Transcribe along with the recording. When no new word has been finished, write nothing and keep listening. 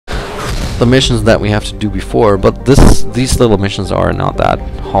the missions that we have to do before, but these little missions are not that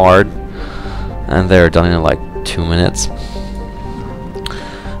hard, and they're done in like 2 minutes.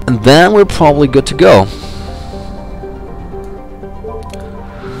 And then we're probably good to go.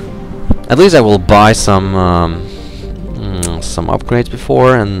 At least I will buy some upgrades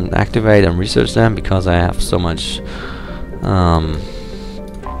before and activate and research them, because I have so much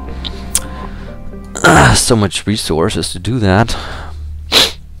resources to do that.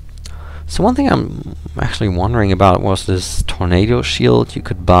 So one thing I'm actually wondering about was this tornado shield you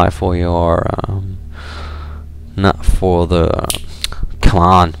could buy for your not for the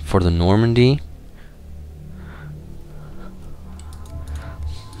for the Normandy.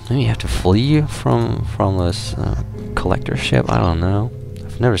 Maybe you have to flee from this collector ship. I don't know.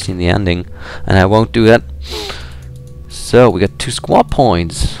 I've never seen the ending, and I won't do that. So we got 2 squad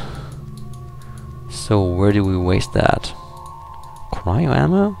points. So where do we waste that? Cryo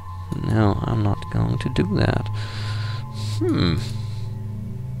ammo? No, I'm not going to do that.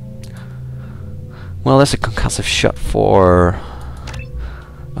 Well, that's a concussive shot for...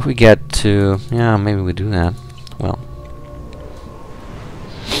 If we get to... Yeah, maybe we do that. Well...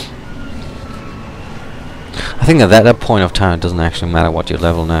 I think at that point of time it doesn't actually matter what you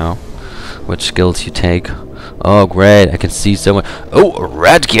level now. Which skills you take. Oh, great, I can see someone... Oh, a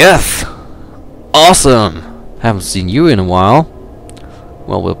red geth! Awesome! Haven't seen you in a while.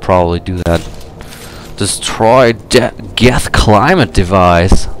 Well, we'll probably do that. Destroy geth climate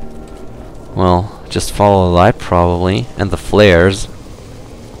device. Well, just follow the light probably, and the flares.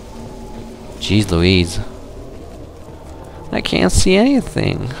 Jeez Louise. I can't see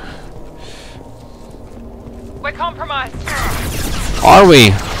anything. We're compromised. Are we?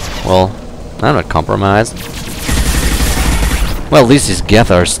 Well, I'm not compromised. Well, at least these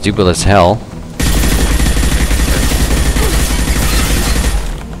geth are stupid as hell.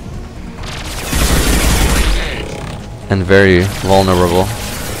 And very vulnerable.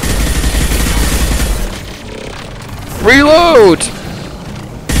 Reload!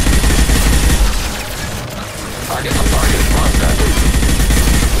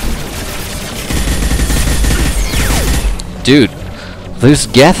 Dude, those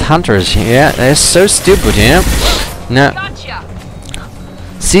geth hunters, yeah, they're so stupid, yeah. Now, Gotcha.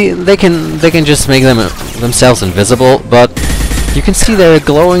 see, they can just make themselves invisible, but you can see their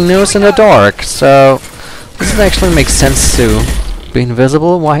glowing nose in the dark. So does it actually make sense to be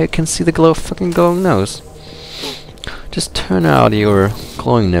invisible? Why you can see the fucking glowing nose? Just turn out your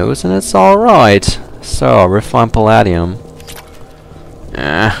glowing nose and it's alright. So, refined palladium.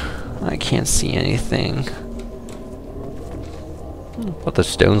 I can't see anything. But the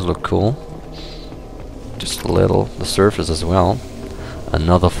stones look cool. Just a little. The surface as well.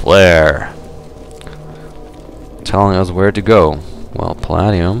 Another flare. Telling us where to go. Well,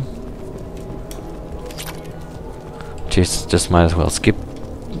 palladium. Just might as well skip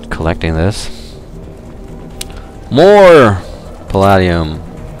collecting this. More palladium.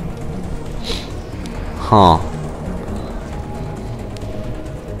 Huh.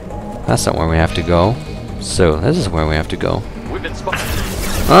 That's not where we have to go. So, this is where we have to go.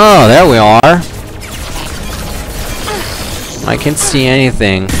 Oh, there we are. I can't see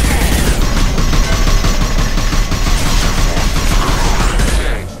anything.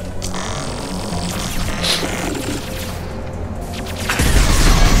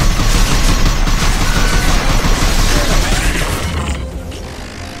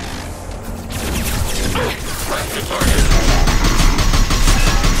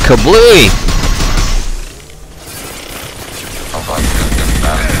 Kablooey!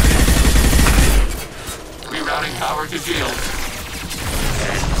 Rerouting power to shield.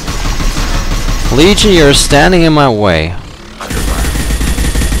 Legion, you're standing in my way.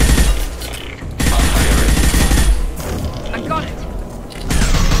 I got it.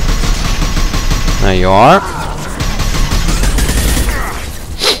 There you are.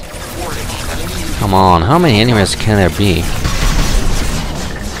 Come on, how many enemies can there be?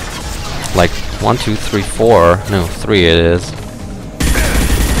 Like 1, 2, 3, 4. No, 3 it is.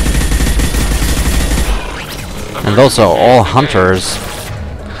 And those are all hunters.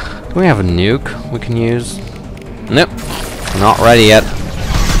 Do we have a nuke we can use? Nope. Not ready yet.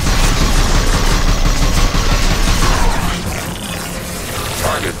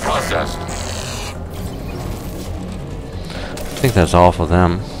 Target processed. I think that's all for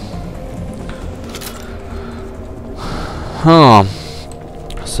them. Huh.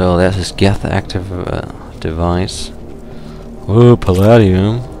 So that's his geth active device. Oh,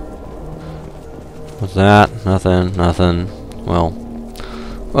 palladium. What's that? Nothing. Nothing. Well,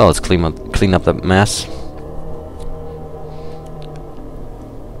 let's clean up that mess.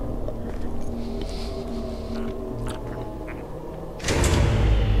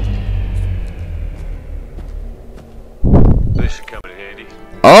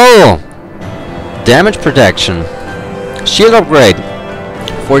 damage protection. Shield upgrade.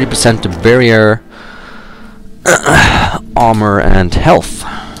 40% to barrier, armor, and health.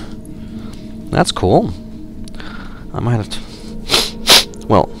 That's cool. I might have to...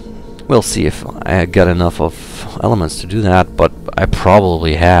 Well, we'll see if I got enough of elements to do that, but I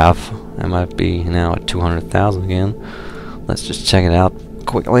probably have. I might be now at 200,000 again. Let's just check it out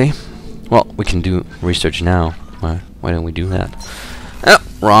quickly. Well, we can do research now. Why don't we do that? Oh,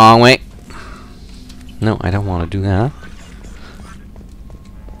 wrong way. No, I don't want to do that.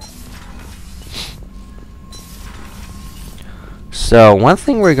 So, one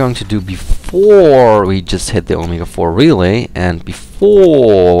thing we're going to do before we just hit the Omega 4 relay, and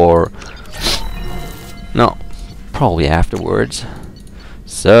before... No, probably afterwards.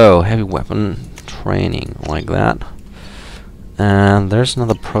 So, heavy weapon training, like that. And there's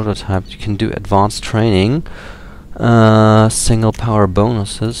another prototype. You can do advanced training. Single power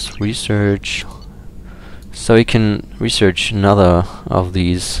bonuses, research. So you can research another of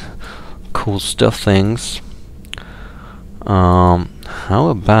these cool stuff things. How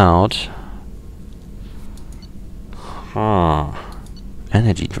about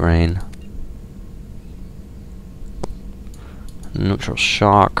energy drain, neutral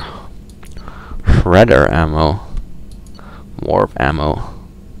shock, shredder ammo, warp ammo,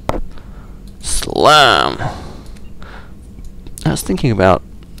 slam. I was thinking about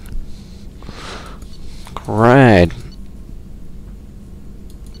great.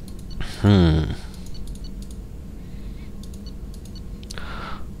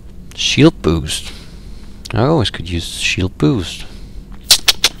 Shield boost. I always could use shield boost.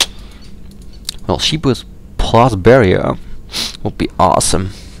 Well, shield boost plus barrier would be awesome.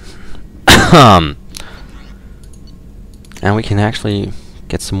 And we can actually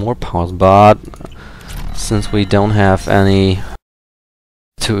get some more powers, but since we don't have any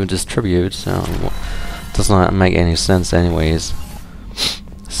to distribute, so it does not make any sense anyways.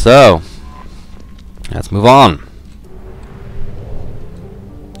 So, let's move on.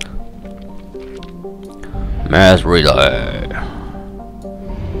 Mass relay. Like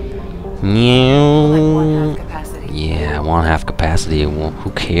 1/2 capacity. Yeah, 1/2 capacity. Well,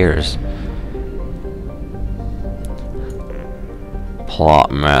 who cares?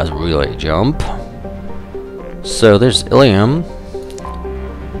 Plot mass relay jump. So there's Ilium.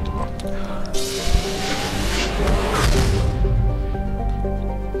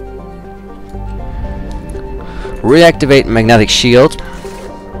 Reactivate magnetic shield.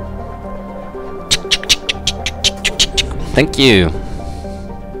 Thank you.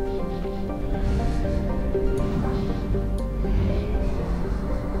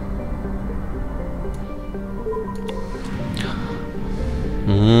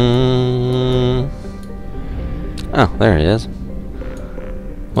 Oh, there it is.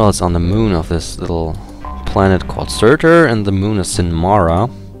 Well, it's on the moon of this little planet called Surtur, and the moon is Sinmara.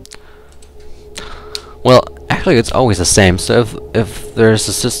 Well, actually, it's always the same. So if there's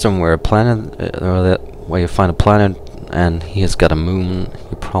a system where a planet, where you find a planet and he has got a moon,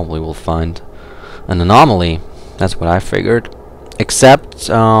 you probably will find an anomaly. That's what I figured. Except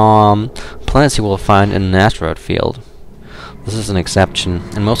planets you will find in an asteroid field. This is an exception.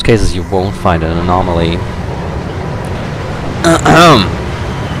 In most cases, you won't find an anomaly.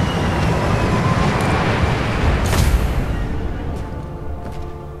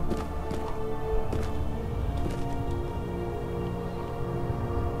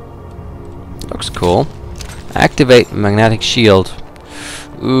 Looks cool. Activate magnetic shield.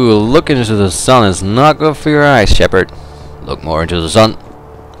 Ooh, looking into the sun is not good for your eyes, Shepard. Look more into the sun.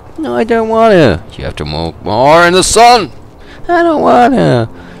 No, I don't want to. You have to move more in the sun. I don't want to.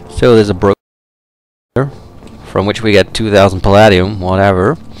 So there's a broker from which we get 2,000 palladium,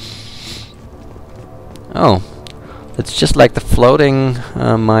 whatever. Oh, it's just like the floating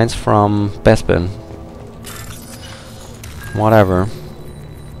mines from Bespin. Whatever.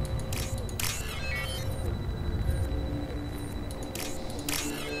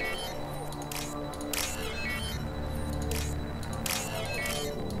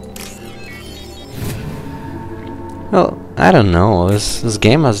 Well, I don't know. This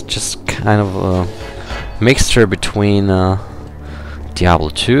game has just kind of a mixture between Diablo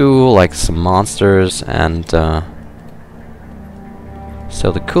 2, like some monsters, and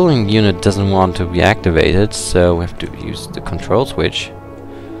so the cooling unit doesn't want to be activated, so we have to use the control switch,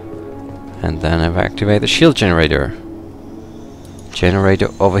 and then activate the shield generator. Generator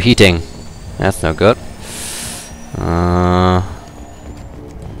overheating. That's no good.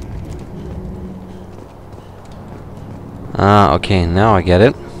 Okay, now I get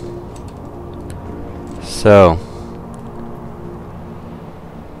it. So,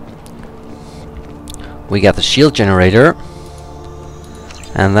 We got the shield generator.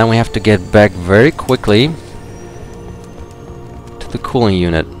 And then we have to get back very quickly to the cooling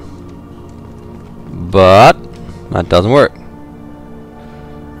unit. But that doesn't work.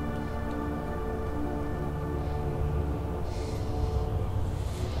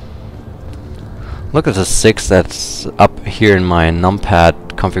 Look at the 6 that's up here in my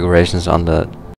numpad configurations on the